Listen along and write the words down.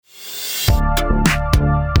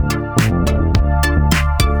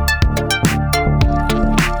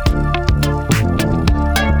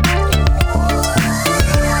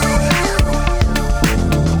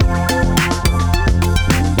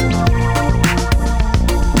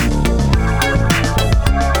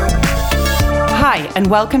Hi, and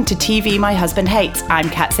welcome to TV My Husband Hates. I'm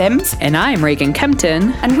Kat Sims. And I'm Reagan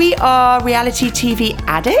Kempton. And we are reality TV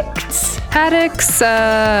addicts. Addicts,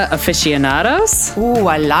 aficionados. Ooh,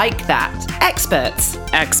 I like that. Experts.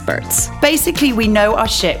 Experts. Basically, we know our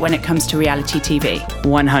shit when it comes to reality TV.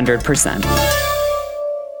 100%.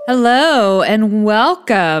 Hello, and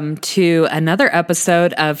welcome to another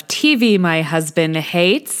episode of TV My Husband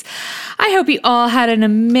Hates. I hope you all had an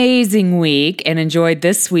amazing week and enjoyed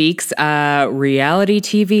this week's reality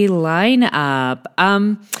TV lineup.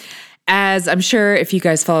 As I'm sure if you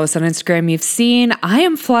guys follow us on Instagram, you've seen, I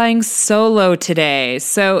am flying solo today.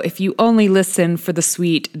 So if you only listen for the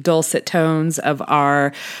sweet, dulcet tones of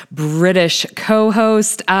our British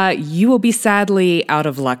co-host, you will be sadly out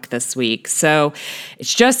of luck this week. So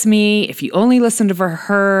it's just me. If you only listen to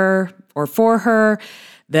her or for her,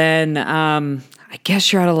 then I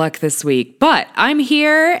guess you're out of luck this week. But I'm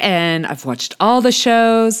here and I've watched all the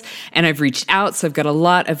shows and I've reached out. So I've got a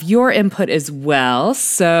lot of your input as well.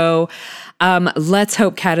 So let's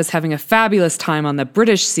hope Kat is having a fabulous time on the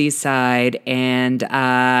British seaside and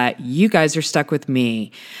you guys are stuck with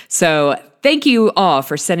me. So thank you all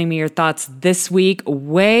for sending me your thoughts this week.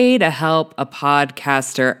 Way to help a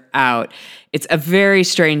podcaster out. It's a very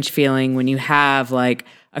strange feeling when you have like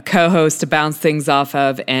a co-host to bounce things off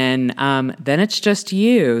of, and then it's just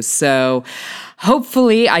you. So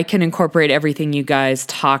hopefully I can incorporate everything you guys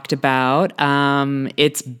talked about.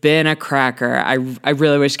 It's been a cracker. I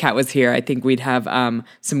really wish Kat was here. I think we'd have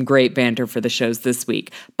some great banter for the shows this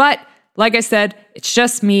week. But like I said, it's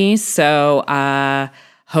just me, so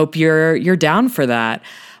hope you're down for that.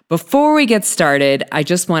 Before we get started, I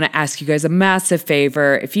just want to ask you guys a massive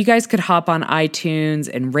favor. If you guys could hop on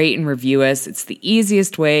iTunes and rate and review us, it's the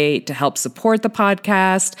easiest way to help support the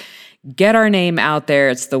podcast, get our name out there.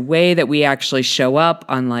 It's the way that we actually show up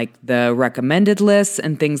on like the recommended lists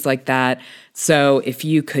and things like that. So if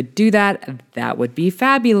you could do that, that would be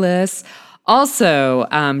fabulous. Also,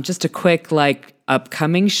 just a quick like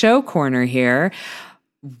upcoming show corner here.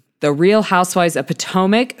 The Real Housewives of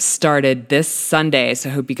Potomac started this Sunday, so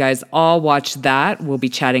I hope you guys all watch that. We'll be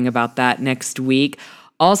chatting about that next week.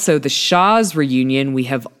 Also, the Shaw's reunion we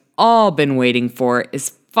have all been waiting for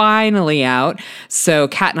is finally out, so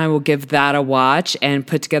Kat and I will give that a watch and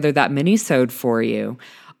put together that mini-sode for you.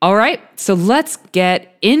 All right, so let's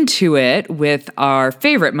get into it with our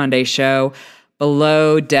favorite Monday show,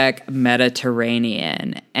 Below Deck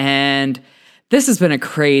Mediterranean. And this has been a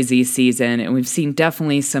crazy season, and we've seen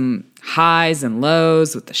definitely some highs and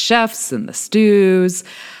lows with the chefs and the stews.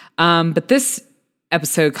 But this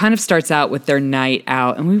episode kind of starts out with their night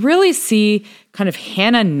out, and we really see kind of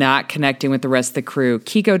Hannah not connecting with the rest of the crew.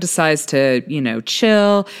 Kiko decides to,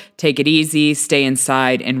 chill, take it easy, stay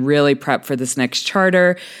inside, and really prep for this next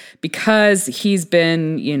charter because he's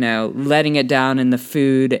been, letting it down in the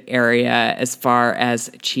food area as far as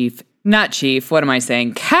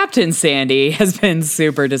Captain Sandy has been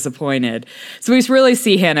super disappointed. So we really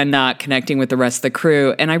see Hannah not connecting with the rest of the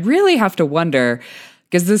crew. And I really have to wonder,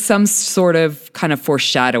 is this some sort of kind of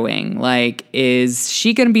foreshadowing? Like, is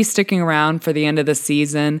she going to be sticking around for the end of the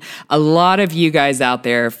season? A lot of you guys out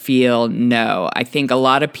there feel no. I think a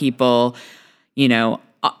lot of people,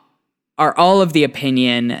 are all of the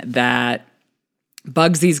opinion that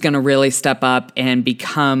Bugsy's going to really step up and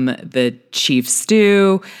become the chief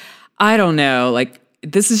stew. I don't know,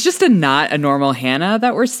 this is just not a normal Hannah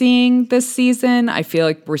that we're seeing this season. I feel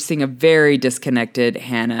like we're seeing a very disconnected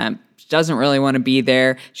Hannah. She doesn't really want to be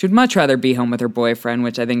there. She would much rather be home with her boyfriend,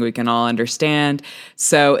 which I think we can all understand.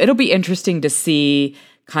 So it'll be interesting to see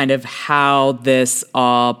kind of how this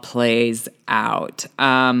all plays out.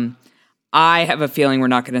 I have a feeling we're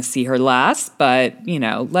not going to see her last, but,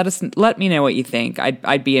 let me know what you think.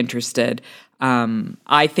 I'd be interested.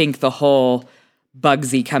 I think the whole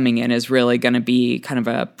Bugsy coming in is really going to be kind of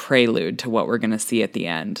a prelude to what we're going to see at the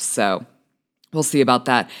end. So we'll see about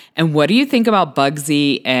that. And what do you think about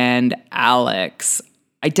Bugsy and Alex?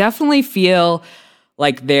 I definitely feel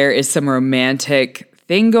like there is some romantic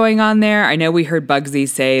thing going on there. I know we heard Bugsy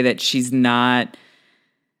say that she's not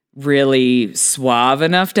really suave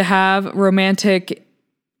enough to have romantic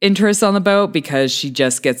interests on the boat because she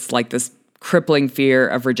just gets like this crippling fear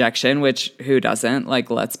of rejection, which who doesn't?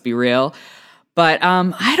 Let's be real. But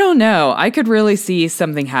I don't know. I could really see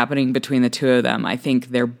something happening between the two of them. I think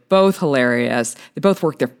they're both hilarious. They both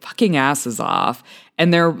work their fucking asses off.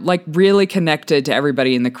 And they're like really connected to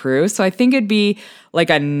everybody in the crew. So I think it'd be like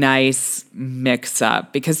a nice mix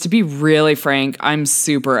up, because to be really frank, I'm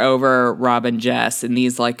super over Rob and Jess and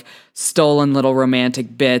these like stolen little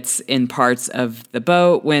romantic bits in parts of the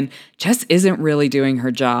boat when Jess isn't really doing her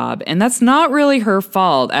job. And that's not really her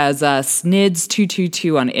fault, as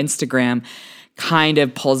Snids222 on Instagram kind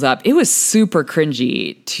of pulls up. It was super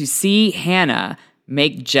cringy to see Hannah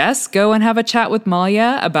make Jess go and have a chat with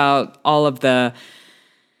Malia about all of the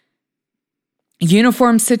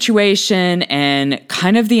uniform situation, and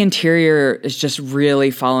kind of the interior is just really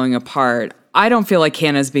falling apart. I don't feel like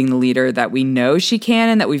Hannah's being the leader that we know she can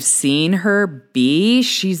and that we've seen her be.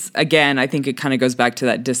 She's, again, I think it kind of goes back to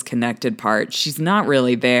that disconnected part. She's not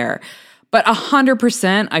really there. But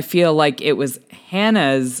 100%, I feel like it was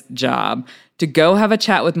Hannah's job to go have a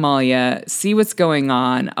chat with Malia, see what's going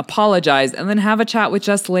on, apologize, and then have a chat with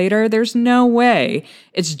Jess later. There's no way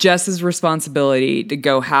it's Jess's responsibility to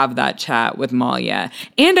go have that chat with Malia.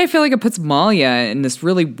 And I feel like it puts Malia in this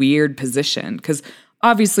really weird position, because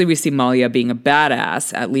obviously we see Malia being a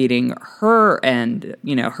badass at leading her end,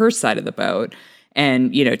 her side of the boat,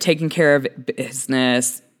 and, taking care of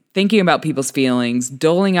business, thinking about people's feelings,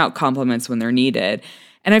 doling out compliments when they're needed.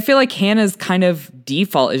 And I feel like Hannah's kind of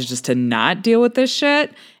default is just to not deal with this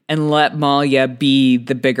shit and let Malia be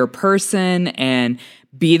the bigger person and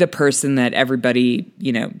be the person that everybody,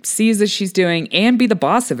 sees that she's doing, and be the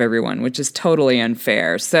boss of everyone, which is totally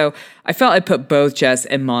unfair. So I felt I put both Jess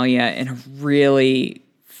and Malia in a really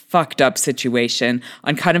fucked up situation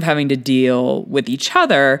on kind of having to deal with each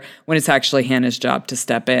other when it's actually Hannah's job to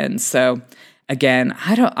step in. So again,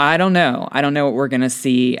 I don't know. I don't know what we're going to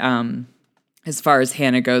see as far as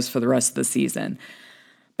Hannah goes for the rest of the season.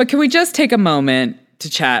 But can we just take a moment to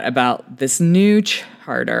chat about this new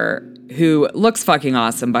charter, who looks fucking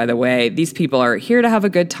awesome, by the way. These people are here to have a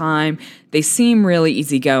good time. They seem really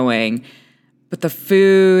easygoing. But the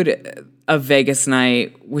food of Vegas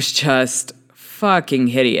night was just fucking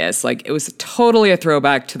hideous. Like, it was totally a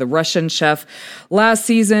throwback to the Russian chef last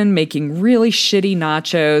season making really shitty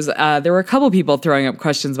nachos. There were a couple people throwing up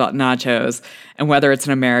questions about nachos and whether it's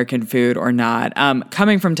an American food or not.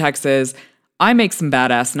 Coming from Texas, I make some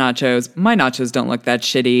badass nachos. My nachos don't look that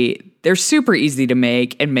shitty. They're super easy to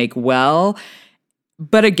make and make well.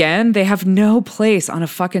 But again, they have no place on a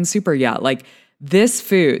fucking super yacht. Like, this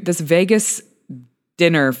food, this Vegas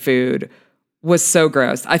dinner food was so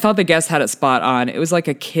gross. I thought the guests had it spot on. It was like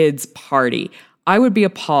a kid's party. I would be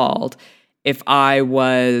appalled if I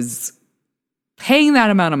was paying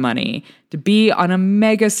that amount of money to be on a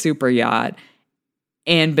mega super yacht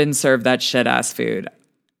and been served that shit ass food.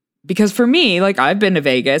 Because for me, like, I've been to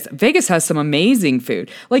Vegas. Vegas has some amazing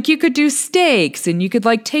food. Like, you could do steaks and you could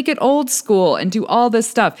like take it old school and do all this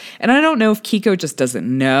stuff. And I don't know if Kiko just doesn't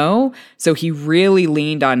know. So he really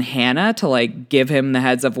leaned on Hannah to like give him the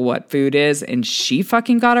heads of what food is, and she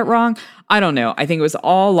fucking got it wrong. I don't know. I think it was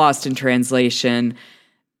all lost in translation.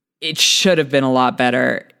 It should have been a lot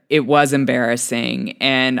better. It was embarrassing.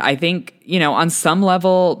 And I think, on some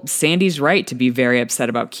level, Sandy's right to be very upset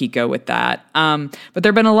about Kiko with that. But there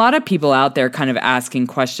have been a lot of people out there kind of asking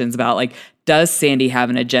questions about, like, does Sandy have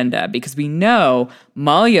an agenda? Because we know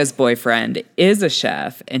Malia's boyfriend is a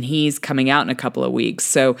chef and he's coming out in a couple of weeks.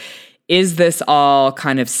 So is this all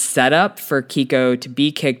kind of set up for Kiko to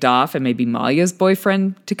be kicked off and maybe Malia's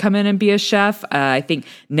boyfriend to come in and be a chef? I think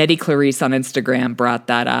Nettie Clarice on Instagram brought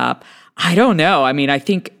that up. I don't know. I mean, I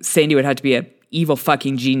think Sandy would have to be an evil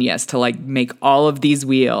fucking genius to like make all of these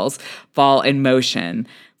wheels fall in motion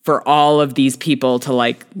for all of these people to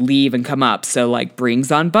like leave and come up. So like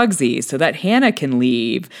brings on Bugsy so that Hannah can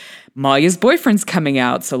leave. Malia's boyfriend's coming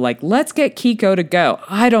out. So like, let's get Kiko to go.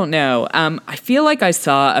 I don't know. I feel like I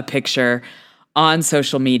saw a picture on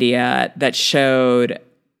social media that showed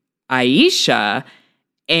Aisha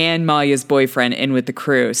and Malia's boyfriend in with the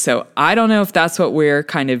crew. So I don't know if that's what we're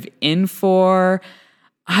kind of in for.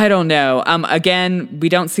 I don't know. Again, we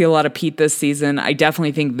don't see a lot of Pete this season. I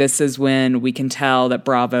definitely think this is when we can tell that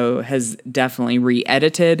Bravo has definitely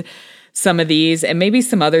re-edited some of these, and maybe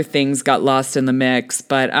some other things got lost in the mix.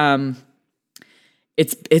 But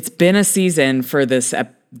it's been a season for this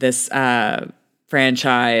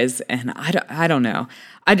franchise, and I don't know.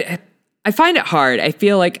 I find it hard. I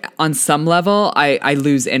feel like on some level, I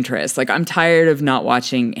lose interest. Like, I'm tired of not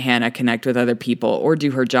watching Hannah connect with other people or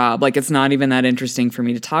do her job. Like, it's not even that interesting for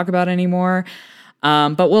me to talk about anymore.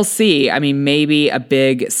 But we'll see. I mean, maybe a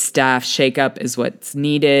big staff shakeup is what's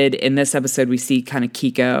needed. In this episode, we see kind of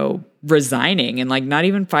Kiko resigning and like not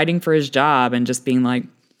even fighting for his job and just being like,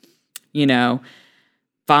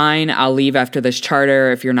 fine, I'll leave after this charter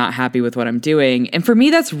if you're not happy with what I'm doing. And for me,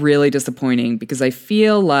 that's really disappointing because I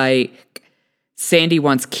feel like Sandy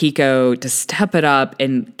wants Kiko to step it up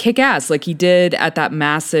and kick ass like he did at that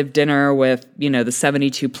massive dinner with, the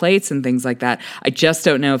 72 plates and things like that. I just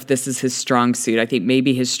don't know if this is his strong suit. I think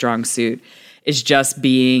maybe his strong suit is just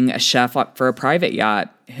being a chef for a private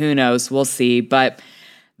yacht. Who knows? We'll see. But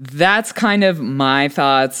that's kind of my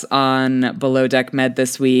thoughts on Below Deck Med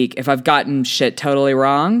this week. If I've gotten shit totally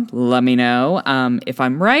wrong, let me know. If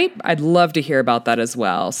I'm right, I'd love to hear about that as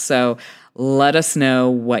well. So let us know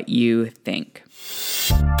what you think.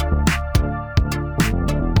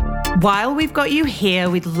 While we've got you here,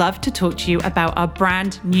 we'd love to talk to you about our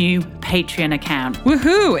brand new Patreon account.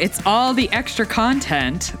 Woohoo! It's all the extra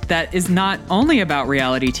content that is not only about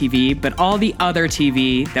reality TV, but all the other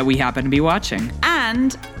TV that we happen to be watching.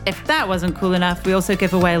 And if that wasn't cool enough, we also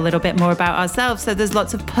give away a little bit more about ourselves. So there's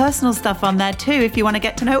lots of personal stuff on there too if you want to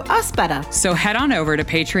get to know us better. So head on over to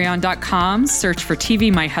patreon.com, search for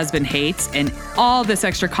TV My Husband Hates, and all this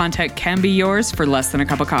extra content can be yours for less than a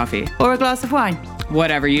cup of coffee. Or a glass of wine.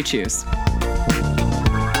 Whatever you choose.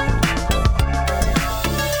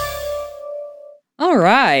 All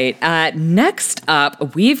right. Next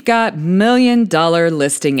up, we've got $1 Million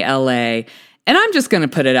Listing LA. And I'm just going to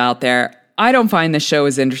put it out there. I don't find the show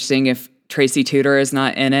as interesting if Tracy Tudor is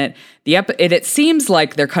not in it. It seems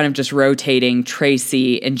like they're kind of just rotating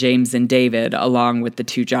Tracy and James and David along with the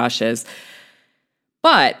two Joshes.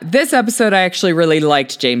 But this episode, I actually really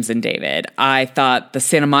liked James and David. I thought the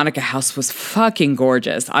Santa Monica house was fucking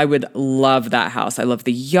gorgeous. I would love that house. I love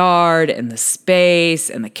the yard and the space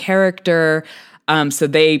and the character. So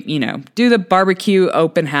they, do the barbecue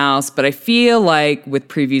open house. But I feel like with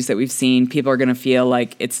previews that we've seen, people are going to feel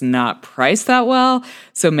like it's not priced that well.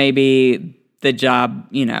 So maybe the job,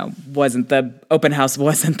 the open house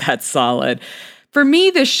wasn't that solid. For me,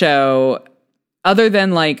 the show, other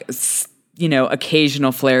than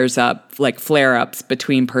occasional flare-ups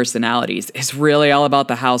between personalities, is really all about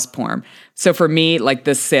the house porn. So for me,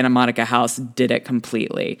 this Santa Monica house did it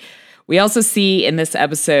completely. We also see in this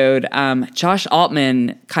episode, Josh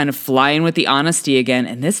Altman kind of flying with the honesty again,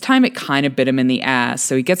 and this time it kind of bit him in the ass.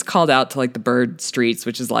 So he gets called out to the Bird Streets,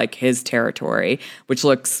 which is his territory, which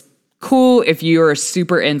looks cool if you're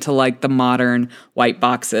super into the modern white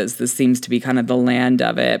boxes. This seems to be kind of the land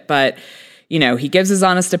of it. But he gives his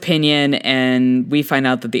honest opinion, and we find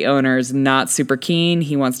out that the owner is not super keen.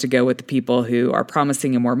 He wants to go with the people who are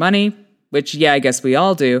promising him more money, which, yeah, I guess we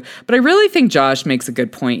all do. But I really think Josh makes a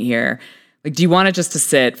good point here. Do you want it just to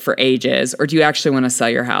sit for ages, or do you actually want to sell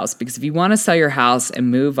your house? Because if you want to sell your house and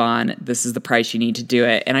move on, this is the price you need to do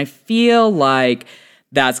it. And I feel like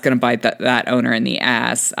that's going to bite that owner in the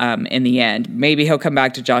ass in the end. Maybe he'll come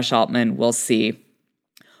back to Josh Altman. We'll see.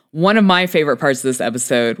 One of my favorite parts of this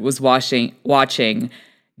episode was watching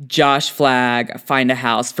Josh Flagg find a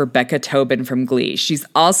house for Becca Tobin from Glee. She's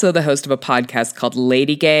also the host of a podcast called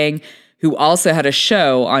Lady Gang, who also had a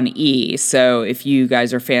show on E! So if you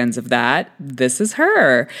guys are fans of that, this is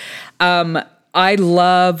her. I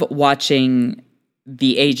love watching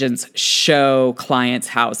the agents show clients'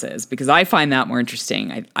 houses because I find that more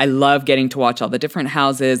interesting. I love getting to watch all the different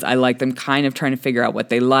houses. I like them kind of trying to figure out what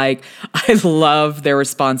they like. I love their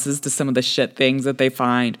responses to some of the shit things that they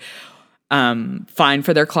find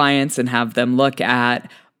for their clients and have them look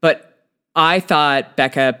at. But I thought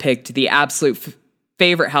Becca picked the absolute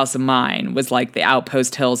favorite house of mine was the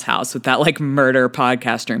Outpost Hills house with that murder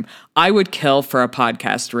podcast room. I would kill for a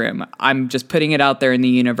podcast room. I'm just putting it out there in the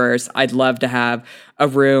universe. I'd love to have a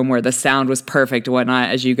room where the sound was perfect and whatnot,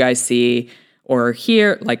 as you guys see or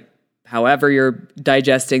hear, however you're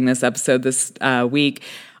digesting this episode this week.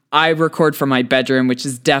 I record from my bedroom, which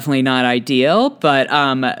is definitely not ideal, but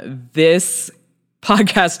this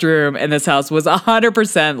podcast room in this house was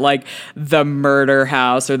 100% the murder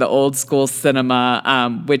house or the old school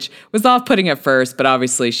cinema, which was off-putting at first, but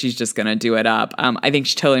obviously she's just going to do it up. I think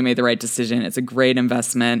she totally made the right decision. It's a great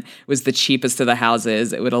investment. It was the cheapest of the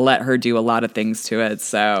houses. It would have let her do a lot of things to it.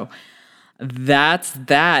 So that's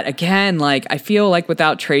that. Again, I feel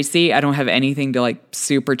without Tracy, I don't have anything to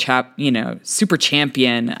super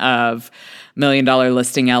champion of $1 Million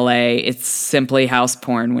Listing LA. It's simply house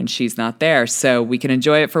porn when she's not there. So we can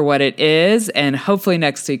enjoy it for what it is. And hopefully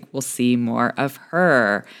next week we'll see more of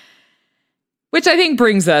her. Which I think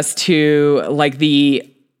brings us to the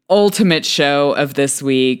ultimate show of this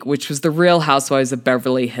week, which was The Real Housewives of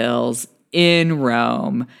Beverly Hills in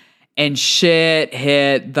Rome. And shit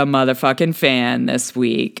hit the motherfucking fan this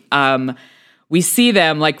week. We see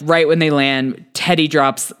them right when they land, Teddy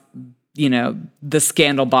drops the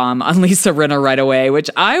scandal bomb on Lisa Rinna right away, which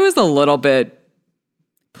I was a little bit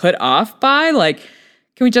put off by. Like,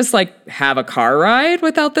 can we just like have a car ride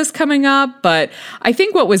without this coming up? But I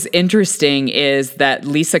think what was interesting is that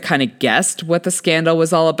Lisa kind of guessed what the scandal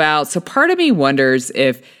was all about. So part of me wonders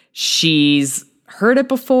if she's heard it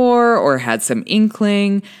before or had some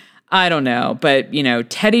inkling. I don't know. But, you know,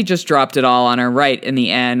 Teddi just dropped it all on her right in the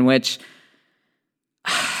end, which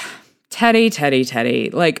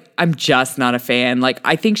Teddi. Like, I'm just not a fan. Like,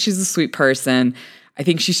 I think she's a sweet person. I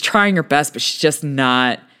think she's trying her best, but she's just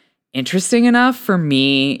not interesting enough for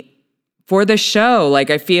me for the show. Like,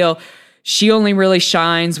 I feel she only really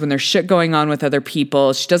shines when there's shit going on with other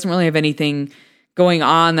people. She doesn't really have anything going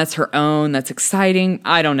on that's her own, that's exciting.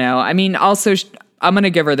 I don't know. I mean, also, I'm going to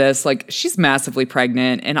give her this. Like, she's massively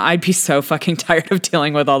pregnant, and I'd be so fucking tired of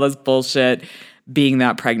dealing with all this bullshit being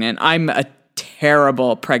that pregnant. I'm a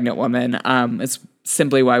terrible pregnant woman. It's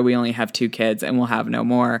simply why we only have 2 kids and we'll have no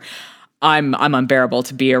more. I'm unbearable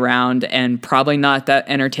to be around and probably not that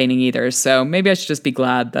entertaining either. So maybe I should just be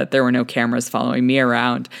glad that there were no cameras following me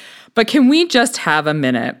around. But can we just have a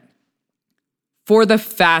minute for the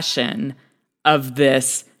fashion of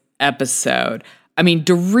this episode? I mean,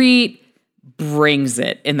 Dorit brings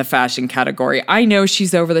it in the fashion category. I know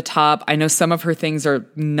she's over the top. I know some of her things are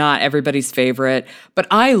not everybody's favorite, but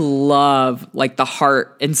I love like the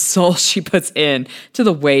heart and soul she puts in to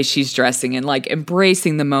the way she's dressing and like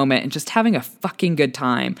embracing the moment and just having a fucking good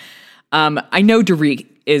time. I know Dorit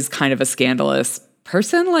is kind of a scandalous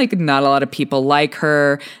person. Like, not a lot of people like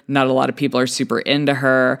her. Not a lot of people are super into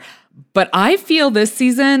her. But I feel this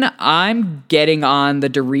season, I'm getting on the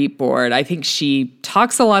Dorit board. I think she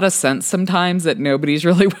talks a lot of sense sometimes that nobody's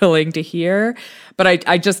really willing to hear. But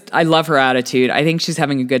I love her attitude. I think she's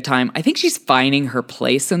having a good time. I think she's finding her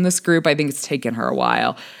place in this group. I think it's taken her a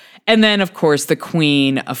while. And then, of course, the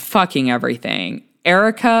queen of fucking everything.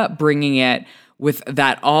 Erika bringing it with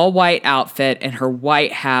that all-white outfit and her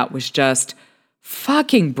white hat was just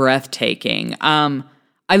fucking breathtaking.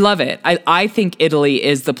 I love it. I think Italy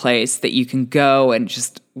is the place that you can go and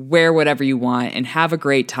just wear whatever you want and have a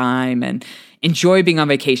great time and enjoy being on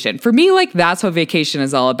vacation. For me, like, that's what vacation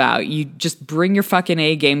is all about. You just bring your fucking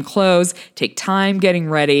A-game clothes, take time getting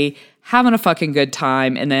ready, having a fucking good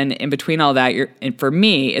time, and then in between all that, and for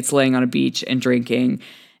me, it's laying on a beach and drinking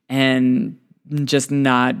and just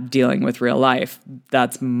not dealing with real life.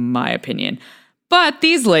 That's my opinion. But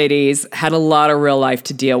these ladies had a lot of real life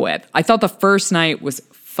to deal with. I thought the first night was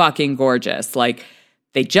fucking gorgeous. Like,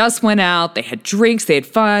 they just went out, they had drinks, they had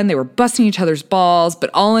fun, they were busting each other's balls, but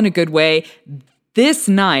all in a good way. This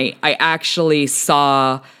night, I actually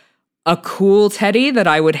saw a cool Teddi that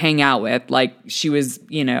I would hang out with. Like, she was,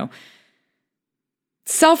 you know,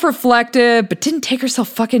 self-reflective, but didn't take herself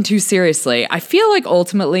fucking too seriously. I feel like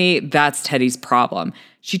ultimately that's Teddi's problem.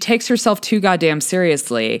 She takes herself too goddamn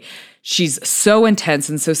seriously. She's so intense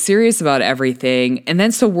and so serious about everything and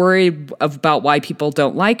then so worried about why people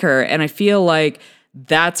don't like her. And I feel like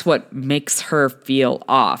that's what makes her feel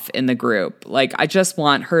off in the group. Like, I just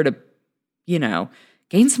want her to, you know,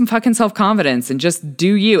 gain some fucking self-confidence and just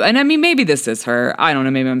do you. And I mean, maybe this is her. I don't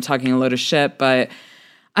know. Maybe I'm talking a load of shit, but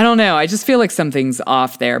I don't know. I just feel like something's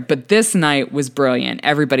off there. But this night was brilliant.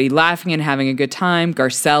 Everybody laughing and having a good time.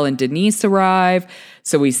 Garcelle and Denise arrive.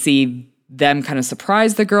 So we see them kind of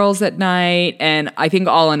surprise the girls at night. And I think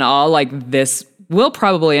all in all, like, this will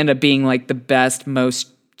probably end up being like the best,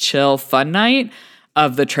 most chill, fun night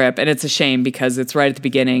of the trip. And it's a shame because it's right at the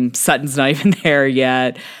beginning. Sutton's not even there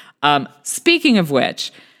yet. Speaking of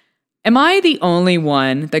which, am I the only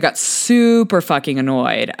one that got super fucking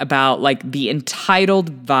annoyed about like the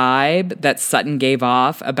entitled vibe that Sutton gave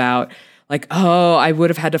off about like, oh, I would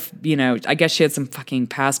have had to, you know, I guess she had some fucking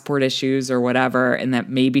passport issues or whatever, and that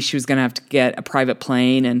maybe she was going to have to get a private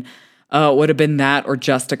plane, and oh, it would have been that or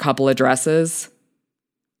just a couple of dresses.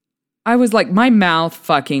 I was like, my mouth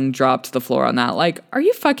fucking dropped to the floor on that. Like, are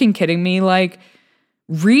you fucking kidding me? Like,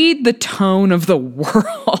 read the tone of the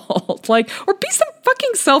world. Like, or be some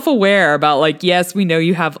fucking self-aware about like, yes, we know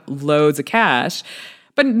you have loads of cash,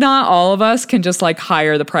 but not all of us can just like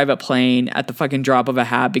hire the private plane at the fucking drop of a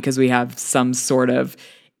hat because we have some sort of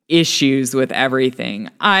issues with everything.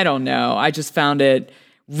 I don't know. I just found it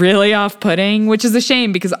really off-putting, which is a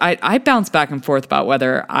shame because I bounce back and forth about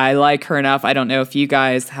whether I like her enough. I don't know if you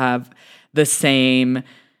guys have the same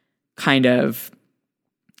kind of,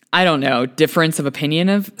 I don't know, difference of opinion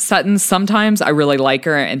of Sutton. Sometimes I really like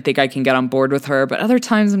her and think I can get on board with her, but other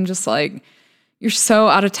times I'm just like, you're so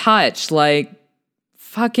out of touch. Like,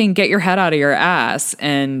 fucking get your head out of your ass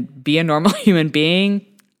and be a normal human being.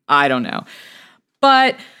 I don't know.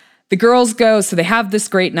 But the girls go, so they have this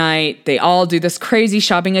great night. They all do this crazy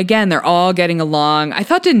shopping. Again, they're all getting along. I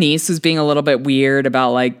thought Denise was being a little bit weird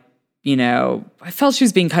about like, you know, I felt she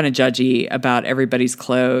was being kind of judgy about everybody's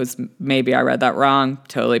clothes. Maybe I read that wrong.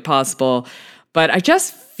 Totally possible. But I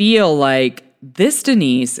just feel like this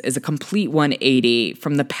Denise is a complete 180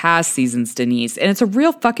 from the past season's Denise. And it's a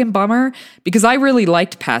real fucking bummer because I really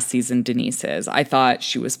liked past season Denise's. I thought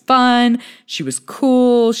she was fun. She was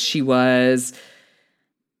cool. She was,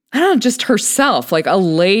 I don't know, just herself, like a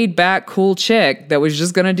laid back, cool chick that was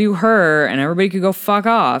just going to do her and everybody could go fuck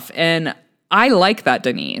off. And I like that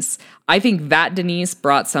Denise. I think that Denise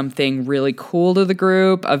brought something really cool to the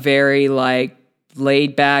group, a very like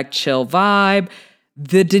laid back, chill vibe.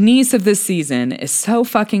 The Denise of this season is so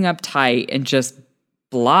fucking uptight and just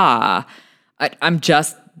blah. I'm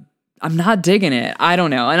not digging it. I don't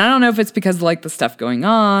know. And I don't know if it's because of like the stuff going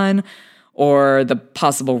on or the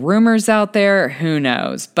possible rumors out there. Who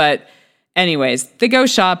knows? But anyways, they go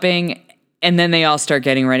shopping and then they all start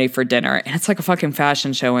getting ready for dinner. And it's like a fucking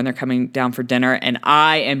fashion show when they're coming down for dinner. And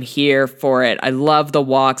I am here for it. I love the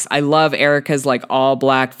walks. I love Erica's like all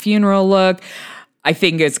black funeral look. I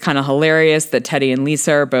think it's kind of hilarious that Teddy and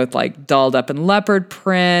Lisa are both like dolled up in leopard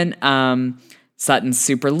print. Sutton's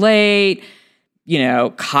super late. You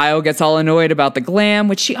know, Kyle gets all annoyed about the glam,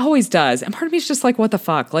 which she always does. And part of me is just like, what the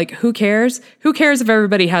fuck? Like, who cares? Who cares if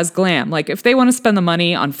everybody has glam? Like, if they want to spend the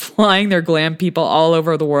money on flying their glam people all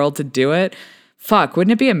over the world to do it, fuck,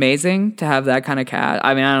 wouldn't it be amazing to have that kind of cat?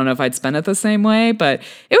 I mean, I don't know if I'd spend it the same way, but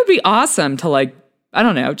it would be awesome to like, I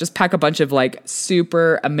don't know, just pack a bunch of like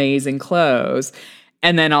super amazing clothes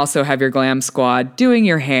and then also have your glam squad doing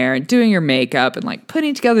your hair and doing your makeup and like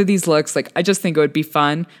putting together these looks. Like, I just think it would be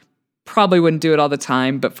fun. Probably wouldn't do it all the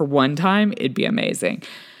time, but for one time, it'd be amazing.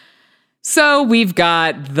 So we've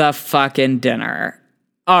got the fucking dinner.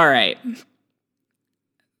 All right.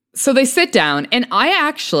 So they sit down, and I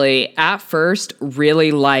actually, at first,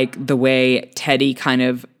 really like the way Teddy kind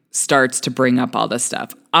of starts to bring up all this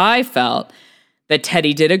stuff. I felt that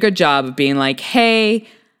Teddy did a good job of being like, hey,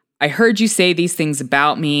 I heard you say these things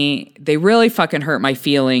about me. They really fucking hurt my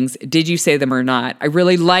feelings. Did you say them or not? I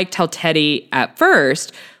really liked how Teddy, at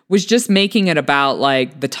first, was just making it about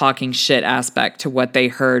like the talking shit aspect to what they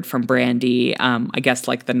heard from Brandi, I guess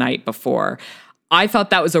like the night before. I thought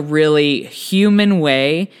that was a really human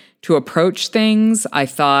way to approach things. I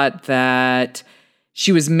thought that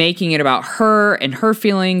she was making it about her and her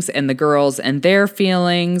feelings and the girls and their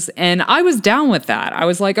feelings. And I was down with that. I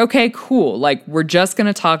was like, okay, cool. Like, we're just going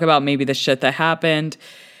to talk about maybe the shit that happened.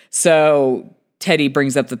 So Teddy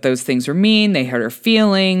brings up that those things were mean. They hurt her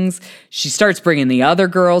feelings. She starts bringing the other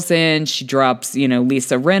girls in. She drops, you know,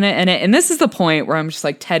 Lisa Rinna in it. And this is the point where I'm just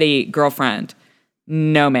like, Teddy, girlfriend,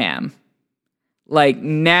 no ma'am. Like,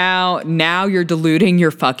 now you're diluting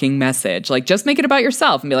your fucking message. Like, just make it about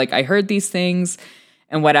yourself and be like, I heard these things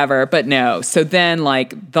and whatever. But no. So then,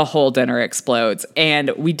 like, the whole dinner explodes. And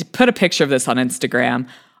we put a picture of this on Instagram.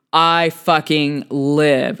 I fucking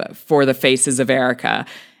live for the faces of Erica.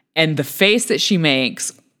 And the face that she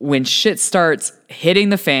makes when shit starts hitting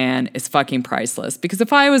the fan is fucking priceless. Because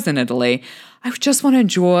if I was in Italy, I would just want to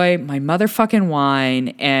enjoy my motherfucking wine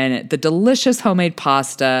and the delicious homemade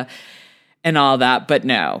pasta and all that. But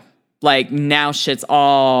no, like, now shit's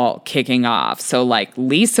all kicking off. So like,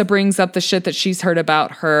 Lisa brings up the shit that she's heard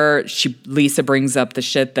about her. Lisa brings up the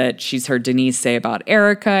shit that she's heard Denise say about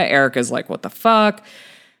Erica. Erica's like, what the fuck?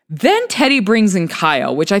 Then Teddy brings in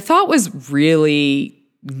Kyle, which I thought was really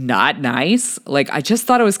not nice. Like, I just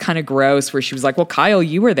thought it was kind of gross where she was like, well, Kyle,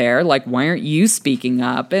 you were there. Like, why aren't you speaking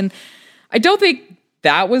up? And I don't think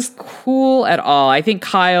that was cool at all. I think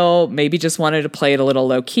Kyle maybe just wanted to play it a little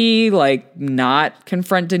low key, like not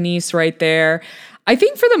confront Denise right there. I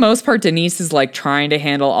think for the most part, Denise is like trying to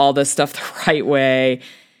handle all this stuff the right way,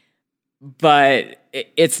 but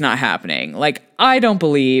it's not happening. Like, I don't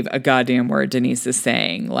believe a goddamn word Denise is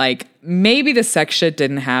saying. Like, maybe the sex shit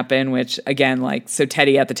didn't happen, which again, like, so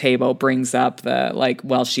Teddy at the table brings up the, like,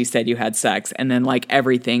 well, she said you had sex, and then like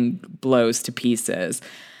everything blows to pieces.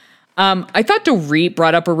 I thought Dorit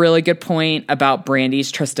brought up a really good point about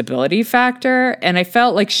Brandi's trustability factor, and I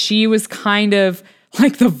felt like she was kind of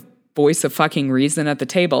like the voice of fucking reason at the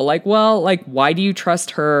table. Like, well, like, why do you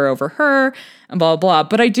trust her over her? And blah, blah, blah.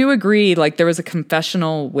 But I do agree, like, there was a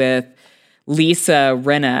confessional with Lisa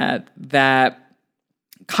Rinna that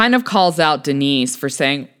kind of calls out Denise for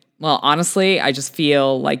saying, well, honestly, I just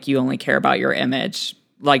feel like you only care about your image.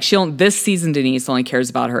 Like, this season, Denise only cares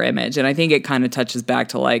about her image. And I think it kind of touches back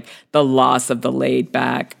to, like, the loss of the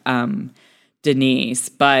laid-back Denise.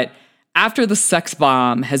 But after the sex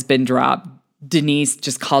bomb has been dropped, Denise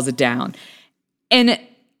just calls it down. And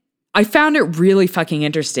I found it really fucking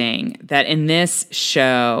interesting that in this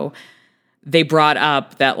show, they brought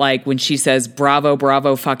up that like when she says bravo,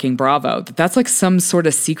 bravo, fucking bravo, that's like some sort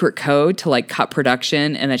of secret code to like cut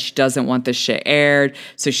production and that she doesn't want this shit aired.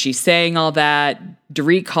 So she's saying all that.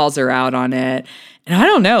 Dorit calls her out on it. And I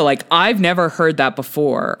don't know, like I've never heard that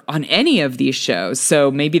before on any of these shows. So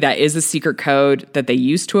maybe that is a secret code that they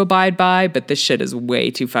used to abide by, but this shit is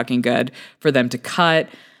way too fucking good for them to cut.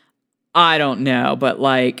 I don't know, but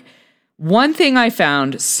like one thing I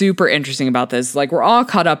found super interesting about this, like we're all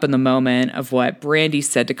caught up in the moment of what Brandi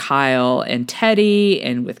said to Kyle and Teddy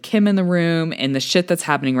and with Kim in the room and the shit that's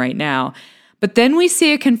happening right now. But then we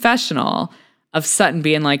see a confessional of Sutton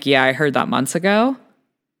being like, yeah, I heard that months ago.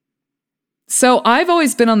 So I've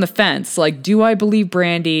always been on the fence. Like, do I believe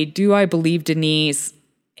Brandi? Do I believe Denise?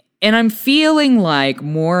 And I'm feeling like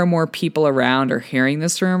more and more people around are hearing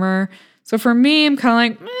this rumor. So for me, I'm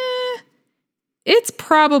kind of like, it's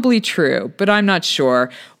probably true, but I'm not sure.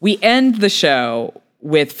 We end the show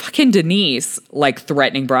with fucking Denise, like,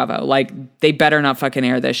 threatening Bravo. Like, they better not fucking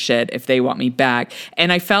air this shit if they want me back.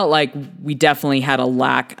 And I felt like we definitely had a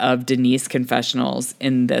lack of Denise confessionals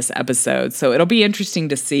in this episode. So it'll be interesting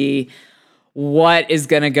to see what is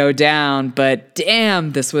going to go down. But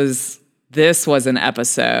damn, this was an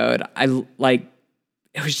episode.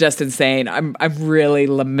 It was just insane. I'm really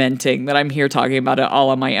lamenting that I'm here talking about it all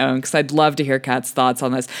on my own because I'd love to hear Kat's thoughts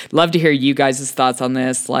on this. Love to hear you guys' thoughts on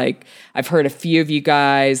this. Like, I've heard a few of you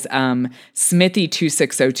guys.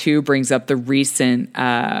 Smithy2602 brings up the recent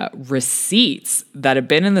receipts that have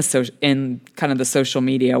been in kind of the social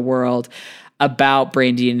media world about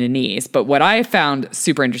Brandi and Denise. But what I found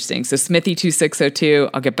super interesting, so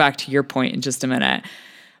Smithy2602, I'll get back to your point in just a minute.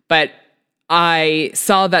 But I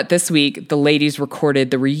saw that this week the ladies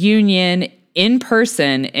recorded the reunion in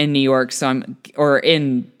person in New York, or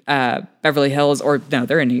in Beverly Hills, or no,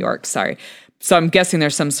 they're in New York, sorry. So I'm guessing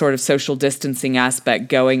there's some sort of social distancing aspect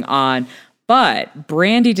going on. But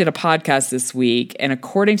Brandi did a podcast this week, and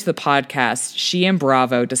according to the podcast, she and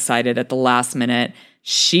Bravo decided at the last minute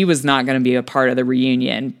she was not going to be a part of the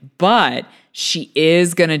reunion, but she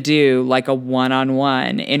is going to do like a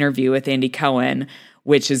one-on-one interview with Andy Cohen,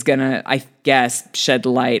 which is going to, I guess, shed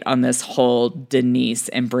light on this whole Denise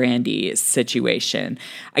and Brandi situation.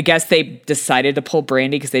 I guess they decided to pull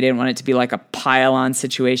Brandi because they didn't want it to be like a pile-on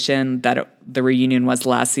situation that the reunion was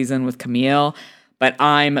last season with Camille. But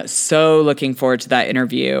I'm so looking forward to that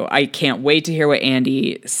interview. I can't wait to hear what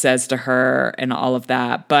Andy says to her and all of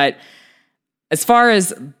that. But as far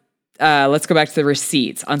as, let's go back to the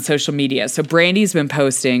receipts on social media. So Brandi's been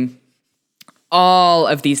posting all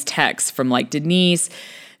of these texts from like Denise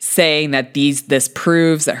saying that this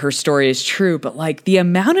proves that her story is true. But like the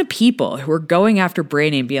amount of people who are going after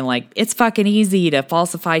Brandi and being like, it's fucking easy to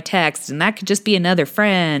falsify text and that could just be another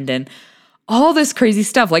friend and all this crazy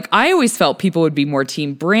stuff. Like I always felt people would be more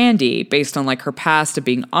team Brandi based on like her past of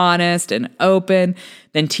being honest and open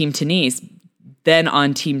than team Denise. Then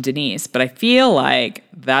on team Denise. But I feel like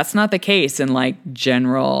that's not the case in like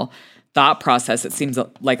general thought process. It seems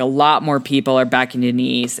like a lot more people are backing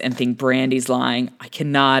Denise and think Brandi's lying. I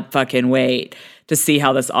cannot fucking wait to see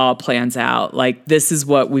how this all plans out. Like, this is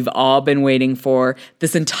what we've all been waiting for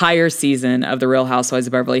this entire season of The Real Housewives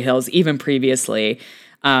of Beverly Hills, even previously,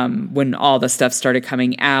 when all the stuff started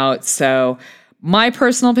coming out. So my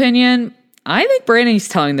personal opinion, I think Brandi's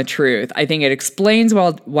telling the truth. I think it explains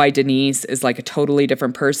why Denise is like a totally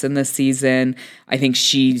different person this season. I think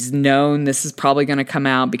she's known this is probably going to come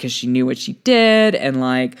out because she knew what she did and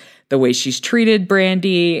like the way she's treated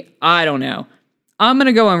Brandi. I don't know. I'm going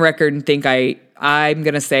to go on record and think I'm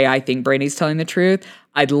going to say I think Brandi's telling the truth.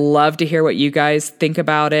 I'd love to hear what you guys think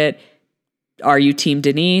about it. Are you team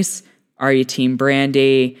Denise? Are you team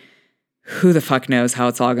Brandi? Who the fuck knows how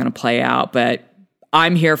it's all going to play out, but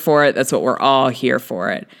I'm here for it. That's what we're all here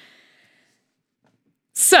for it.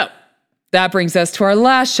 So that brings us to our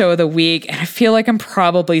last show of the week. And I feel like I'm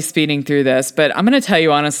probably speeding through this, but I'm going to tell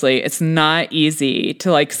you honestly, it's not easy to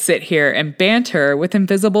like sit here and banter with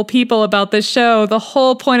invisible people about this show. The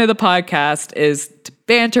whole point of the podcast is to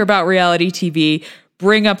banter about reality TV,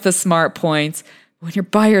 bring up the smart points. When you're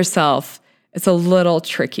by yourself, it's a little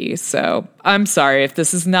tricky. So I'm sorry if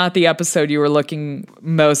this is not the episode you were looking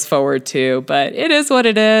most forward to, but it is what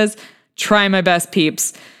it is. Try my best,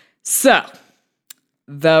 peeps. So,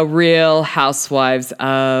 The Real Housewives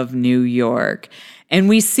of New York. And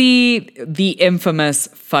we see the infamous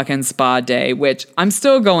fucking spa day, which I'm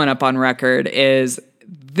still going up on record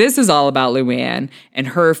this is all about Luann and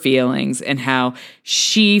her feelings and how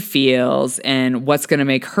she feels and what's going to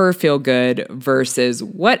make her feel good versus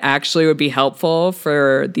what actually would be helpful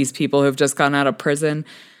for these people who've just gone out of prison.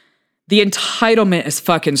 the entitlement is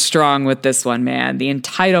fucking strong with this one, man. The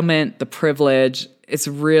entitlement, the privilege, it's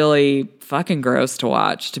really fucking gross to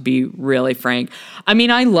watch, to be really frank. I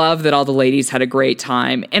mean, I love that all the ladies had a great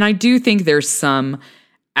time. And I do think there's some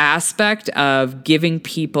aspect of giving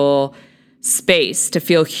people space to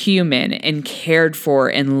feel human and cared for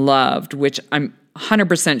and loved, which I'm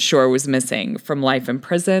 100% sure was missing from life in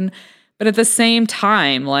prison. But at the same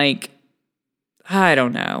time, like, I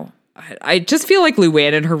don't know. I just feel like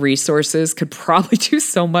Luann and her resources could probably do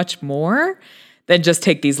so much more than just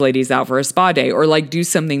take these ladies out for a spa day, or like do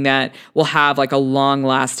something that will have like a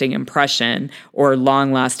long-lasting impression or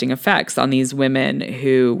long-lasting effects on these women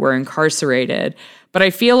who were incarcerated. But I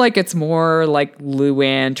feel like it's more like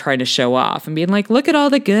Luann trying to show off and being like, look at all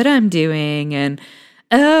the good I'm doing. And,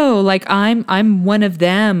 oh, like I'm one of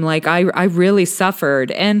them. Like I really suffered.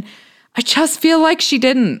 And I just feel like she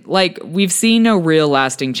didn't. Like, we've seen no real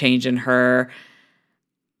lasting change in her.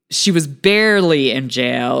 She was barely in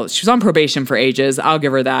jail. She was on probation for ages. I'll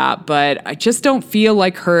give her that. But I just don't feel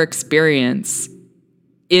like her experience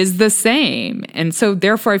is the same. And so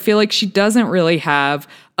therefore I feel like she doesn't really have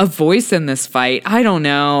a voice in this fight. I don't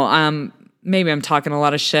know. Maybe I'm talking a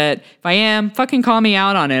lot of shit. If I am, fucking call me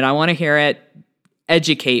out on it. I want to hear it.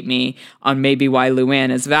 Educate me on maybe why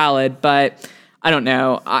Luann is valid. But I don't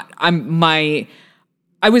know. I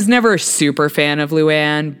was never a super fan of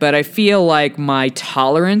Luann, but I feel like my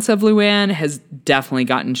tolerance of Luann has definitely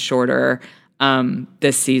gotten shorter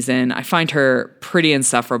this season. I find her pretty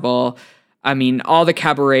insufferable. I mean, all the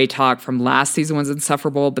cabaret talk from last season was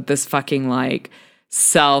insufferable, but this fucking like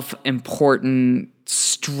self-important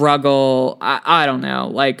struggle, I don't know.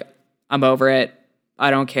 Like, I'm over it. I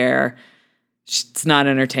don't care. It's not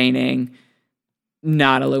entertaining.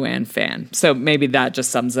 Not a Luann fan. So maybe that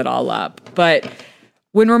just sums it all up. But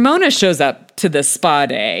when Ramona shows up to the spa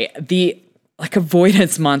day, the like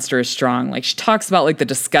avoidance monster is strong. Like, she talks about like the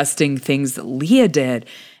disgusting things that Leah did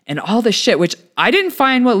and all this shit, which I didn't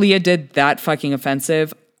find what Leah did that fucking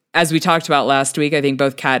offensive. As we talked about last week, I think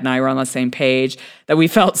both Kat and I were on the same page that we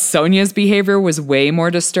felt Sonia's behavior was way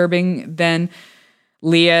more disturbing than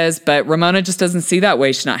Leah's, but Ramona just doesn't see that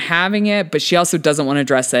way. She's not having it, but she also doesn't want to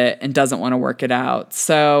address it and doesn't want to work it out.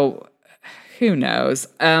 So who knows?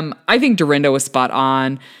 I think Dorinda was spot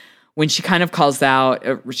on when she kind of calls out,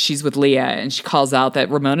 she's with Leah, and she calls out that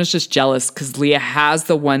Ramona's just jealous because Leah has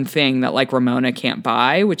the one thing that like Ramona can't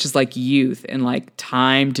buy, which is like youth and like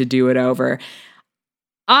time to do it over.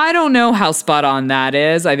 I don't know how spot on that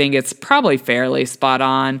is. I think it's probably fairly spot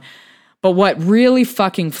on. But what really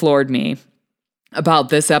fucking floored me about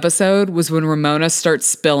this episode was when Ramona starts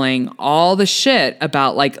spilling all the shit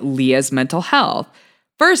about like Leah's mental health.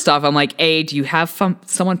 First off, I'm like, A, do you have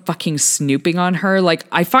someone fucking snooping on her? Like,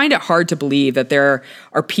 I find it hard to believe that there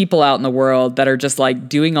are people out in the world that are just like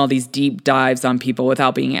doing all these deep dives on people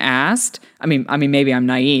without being asked. I mean, maybe I'm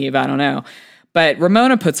naive. I don't know. But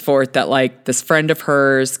Ramona puts forth that like this friend of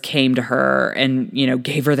hers came to her and, you know,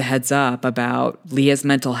 gave her the heads up about Leah's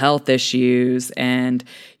mental health issues and,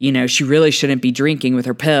 you know, she really shouldn't be drinking with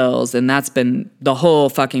her pills. And that's been the whole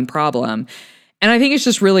fucking problem. And I think it's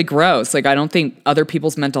just really gross. Like, I don't think other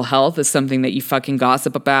people's mental health is something that you fucking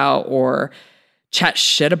gossip about or chat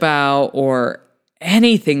shit about or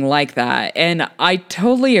anything like that. And I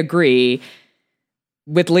totally agree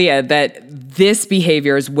with Leah that this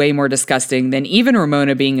behavior is way more disgusting than even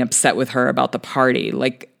Ramona being upset with her about the party.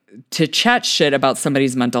 Like, to chat shit about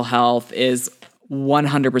somebody's mental health is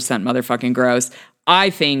 100% motherfucking gross. I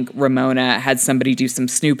think Ramona had somebody do some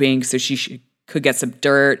snooping so she could get some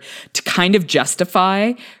dirt to kind of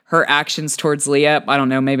justify her actions towards Leah. I don't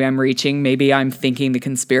know, maybe I'm reaching. Maybe I'm thinking the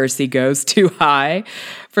conspiracy goes too high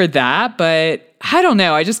for that. But I don't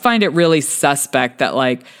know. I just find it really suspect that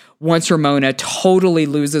like once Ramona totally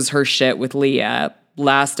loses her shit with Leah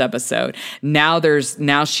last episode, now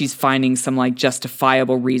she's finding some like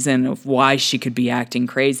justifiable reason of why she could be acting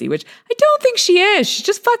crazy, which I don't think she is. She's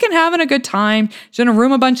just fucking having a good time. She's in a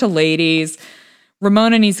room, a bunch of ladies.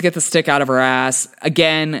 Ramona needs to get the stick out of her ass.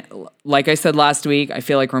 Again, like I said last week, I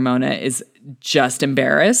feel like Ramona is just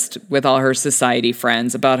embarrassed with all her society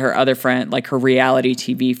friends about her other friend, like her reality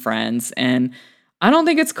TV friends. And I don't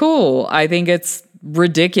think it's cool. I think it's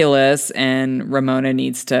ridiculous. And Ramona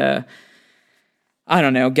needs to, I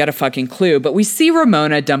don't know, get a fucking clue. But we see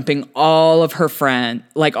Ramona dumping all of her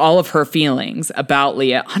feelings about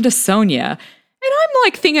Leah onto Sonia. And I'm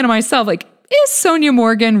like thinking to myself, like, is Sonia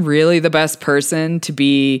Morgan really the best person to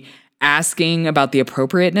be asking about the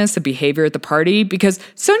appropriateness of behavior at the party? Because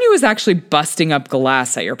Sonia was actually busting up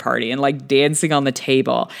glass at your party and like dancing on the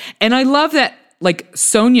table. And I love that like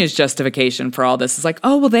Sonja's justification for all this is like,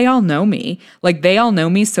 oh, well, they all know me. Like they all know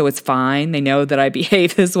me, so it's fine. They know that I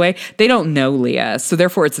behave this way. They don't know Leah, so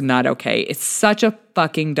therefore it's not okay. It's such a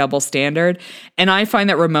fucking double standard. And I find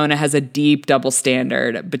that Ramona has a deep double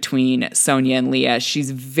standard between Sonja and Leah.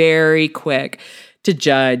 She's very quick to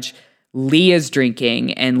judge Leah's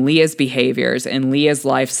drinking and Leah's behaviors and Leah's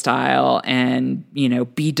lifestyle and, you know,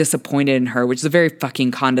 be disappointed in her, which is a very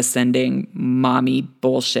fucking condescending mommy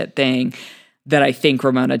bullshit thing that I think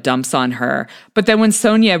Ramona dumps on her. But then when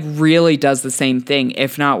Sonja really does the same thing,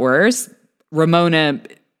 if not worse, Ramona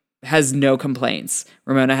has no complaints.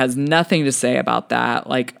 Ramona has nothing to say about that.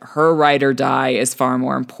 Like her ride or die is far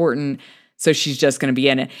more important. So she's just going to be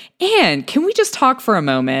in it. And can we just talk for a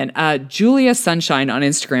moment? Julia Sunshine on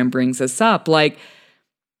Instagram brings this up. Like,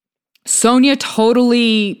 Sonja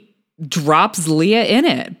totally drops Leah in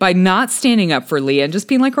it by not standing up for Leah and just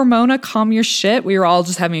being like, Ramona, calm your shit. We were all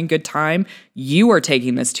just having a good time. You are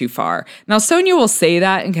taking this too far. Now, Sonja will say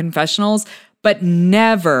that in confessionals, but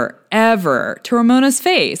never, ever to Ramona's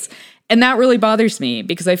face. And that really bothers me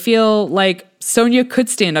because I feel like Sonja could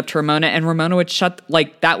stand up to Ramona and Ramona would shut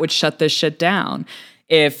this shit down.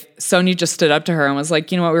 If Sonja just stood up to her and was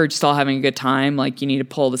like, you know what, we were just all having a good time. Like, you need to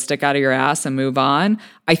pull the stick out of your ass and move on.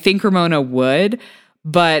 I think Ramona would,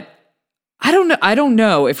 but I don't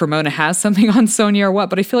know if Ramona has something on Sonja or what,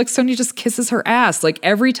 but I feel like Sonja just kisses her ass. Like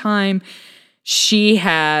every time she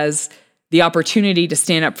has the opportunity to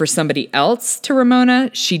stand up for somebody else to Ramona,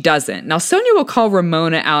 she doesn't. Now, Sonja will call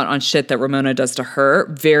Ramona out on shit that Ramona does to her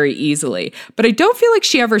very easily, but I don't feel like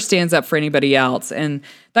she ever stands up for anybody else, and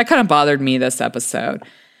that kind of bothered me this episode.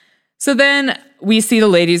 So then we see the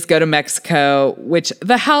ladies go to Mexico, which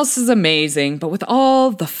the house is amazing, but with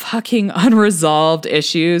all the fucking unresolved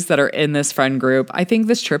issues that are in this friend group, I think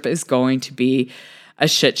this trip is going to be a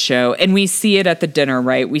shit show. And we see it at the dinner,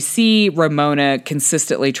 right? We see Ramona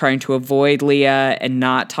consistently trying to avoid Leah and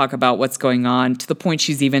not talk about what's going on, to the point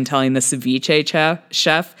she's even telling the ceviche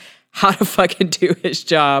chef how to fucking do his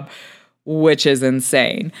job, which is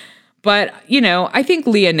insane. But, you know, I think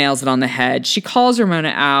Leah nails it on the head. She calls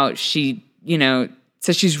Ramona out. She, you know,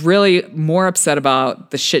 says she's really more upset about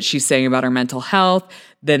the shit she's saying about her mental health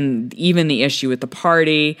than even the issue with the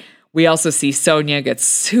party. We also see Sonja get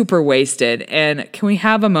super wasted. And can we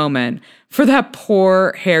have a moment for that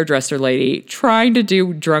poor hairdresser lady trying to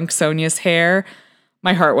do drunk Sonja's hair?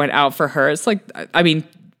 My heart went out for her. It's like, I mean,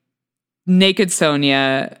 naked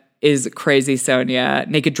Sonja is crazy Sonja.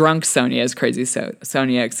 Naked drunk Sonja is crazy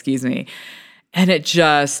Sonja, excuse me. And it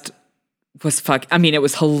just was it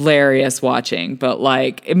was hilarious watching, but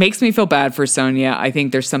like, it makes me feel bad for Sonja. I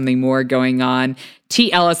think there's something more going on.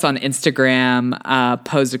 T. Ellis on Instagram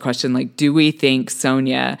posed a question like, do we think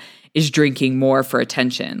Sonja is drinking more for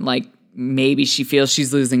attention? Like, maybe she feels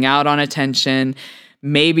she's losing out on attention.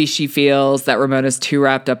 Maybe she feels that Ramona's too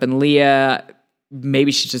wrapped up in Leah.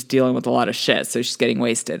 Maybe she's just dealing with a lot of shit, so she's getting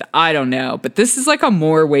wasted. I don't know. But this is like a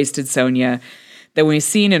more wasted Sonja than we've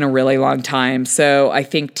seen in a really long time. So I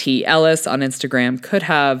think T. Ellis on Instagram could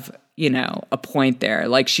have, you know, a point there.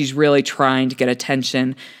 Like, she's really trying to get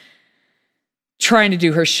attention, trying to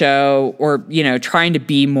do her show, or, you know, trying to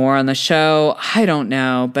be more on the show. I don't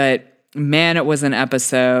know, but man, it was an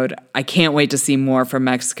episode. I can't wait to see more from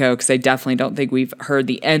Mexico because I definitely don't think we've heard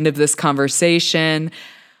the end of this conversation.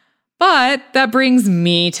 But that brings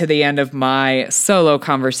me to the end of my solo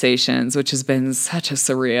conversations, which has been such a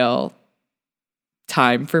surreal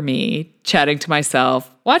time for me, chatting to myself,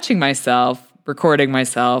 watching myself, recording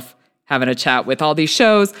myself, having a chat with all these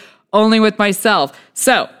shows, only with myself.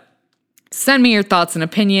 So send me your thoughts and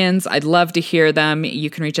opinions. I'd love to hear them. You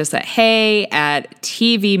can reach us at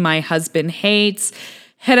hey@tvmyhusbandhates.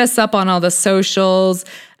 Hit us up on all the socials.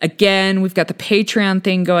 Again, we've got the Patreon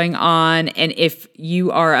thing going on. And if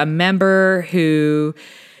you are a member who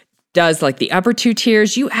does like the upper 2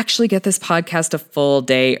 tiers, you actually get this podcast a full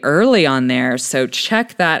day early on there. So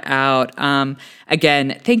check that out.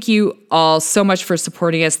 Again, thank you all so much for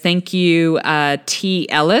supporting us. Thank you, T.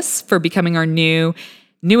 Ellis, for becoming our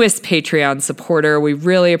newest Patreon supporter. We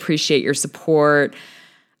really appreciate your support.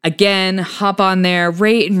 Again, hop on there,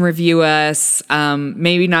 rate and review us.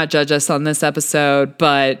 Maybe not judge us on this episode,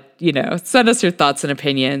 but, you know, send us your thoughts and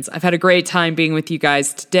opinions. I've had a great time being with you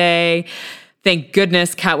guys today. Thank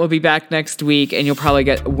goodness Kat will be back next week, and you'll probably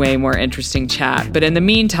get way more interesting chat. But in the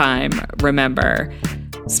meantime, remember,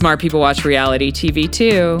 smart people watch reality TV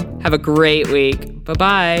too. Have a great week.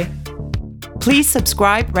 Bye-bye. Please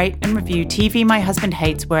subscribe, rate, and review TV My Husband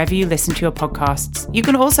Hates wherever you listen to your podcasts. You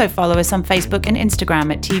can also follow us on Facebook and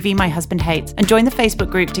Instagram at TV My Husband Hates and join the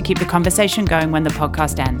Facebook group to keep the conversation going when the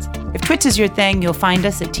podcast ends. If Twitter's your thing, you'll find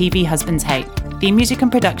us at TV Husbands Hate. Theme music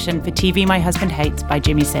and production for TV My Husband Hates by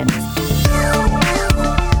Jimmy Sims.